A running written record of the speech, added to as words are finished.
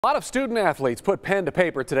A lot of student athletes put pen to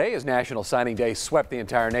paper today as National Signing Day swept the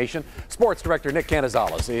entire nation. Sports director Nick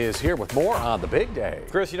Canizales is here with more on the big day.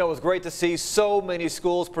 Chris, it was great to see so many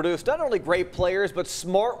schools produce not only great players, but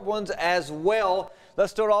smart ones as well.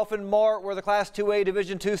 Let's start off in Mart, where the Class 2A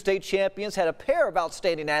Division II state champions had a pair of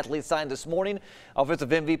outstanding athletes signed this morning. Offensive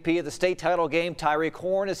MVP of the state title game, Tyreek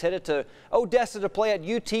Horn, is headed to Odessa to play at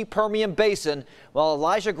UT Permian Basin, while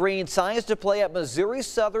Elijah Green signs to play at Missouri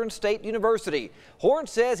Southern State University. Horn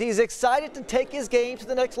says he's excited to take his game to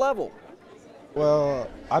the next level. Well,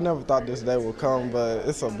 I never thought this day would come, but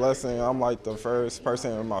it's a blessing. I'm like the first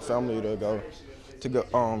person in my family to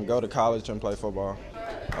go to college and play football.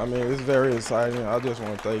 I mean, it's very exciting. I just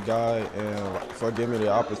want to thank God for giving me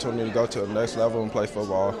the opportunity to go to the next level and play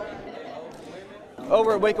football.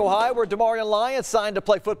 Over at Waco High, where Demarion Lyons signed to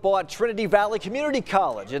play football at Trinity Valley Community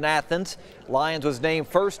College in Athens. Lyons was named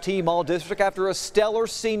first team All-District after a stellar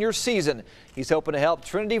senior season. He's hoping to help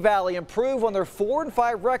Trinity Valley improve on their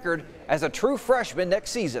 4-5 record as a true freshman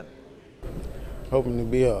next season. Hoping to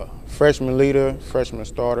be a freshman leader, freshman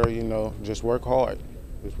starter, just work hard.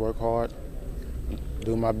 Just work hard,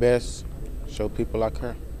 do my best, show people I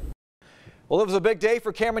care. Well, it was a big day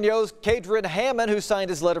for Cameron Yoe's Cadron Hammond, who signed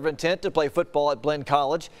his letter of intent to play football at Blinn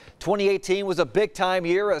College. 2018 was a big-time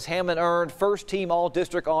year as Hammond earned first-team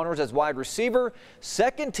All-District honors as wide receiver,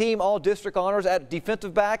 second-team All-District honors at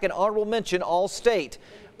defensive back, and honorable mention All-State.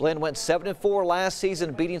 Blinn went 7-4 last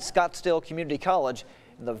season, beating Scottsdale Community College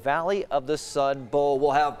in the Valley of the Sun Bowl.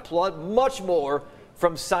 We'll have much more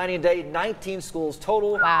from signing day. 19 schools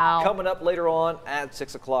total. Wow. Coming up later on at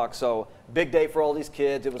 6 o'clock. So big day for all these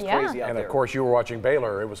kids. It was crazy out there. And of course, you were watching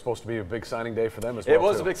Baylor. It was supposed to be a big signing day for them as well. It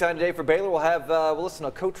was a big signing day for Baylor. We'll have we'll listen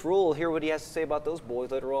to Coach Rule, hear what he has to say about those boys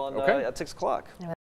later on at 6 o'clock.